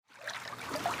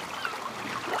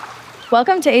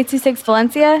Welcome to 826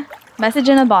 Valencia, message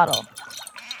in a bottle.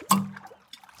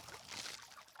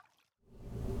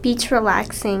 Beach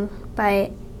Relaxing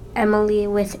by Emily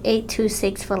with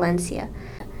 826 Valencia.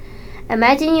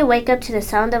 Imagine you wake up to the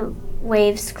sound of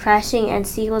waves crashing and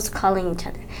seagulls calling each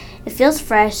other. It feels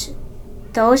fresh.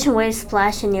 The ocean waves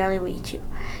splash and nearly reach you.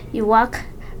 You walk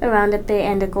around a bit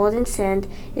and the golden sand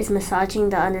is massaging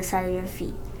the underside of your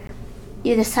feet.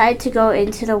 You decide to go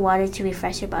into the water to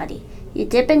refresh your body. You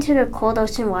dip into the cold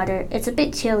ocean water. It's a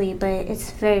bit chilly, but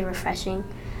it's very refreshing.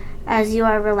 As you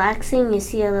are relaxing, you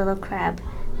see a little crab.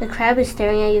 The crab is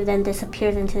staring at you, then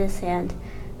disappears into the sand.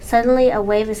 Suddenly, a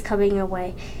wave is coming your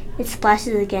way. It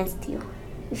splashes against you.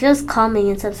 It feels calming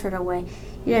in some sort of way.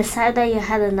 You decide that you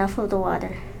had enough of the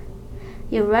water.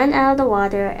 You run out of the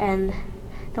water, and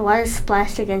the water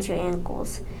splashed against your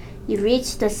ankles. You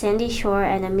reach the sandy shore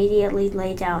and immediately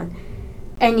lay down.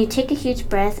 And you take a huge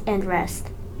breath and rest.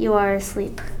 You are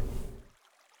asleep.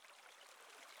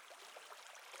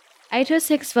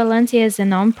 826 Valencia is a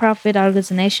non-profit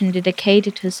organization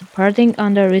dedicated to supporting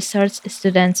under-researched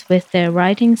students with their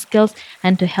writing skills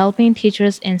and to helping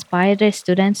teachers inspire their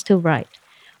students to write.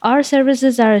 Our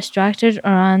services are structured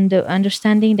around the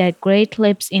understanding that great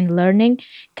leaps in learning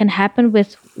can happen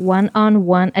with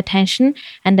one-on-one attention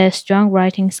and that strong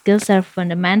writing skills are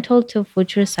fundamental to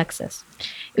future success.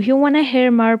 If you want to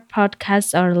hear more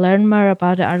podcasts or learn more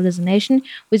about the organization,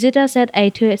 visit us at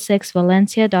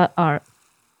 826valencia.org.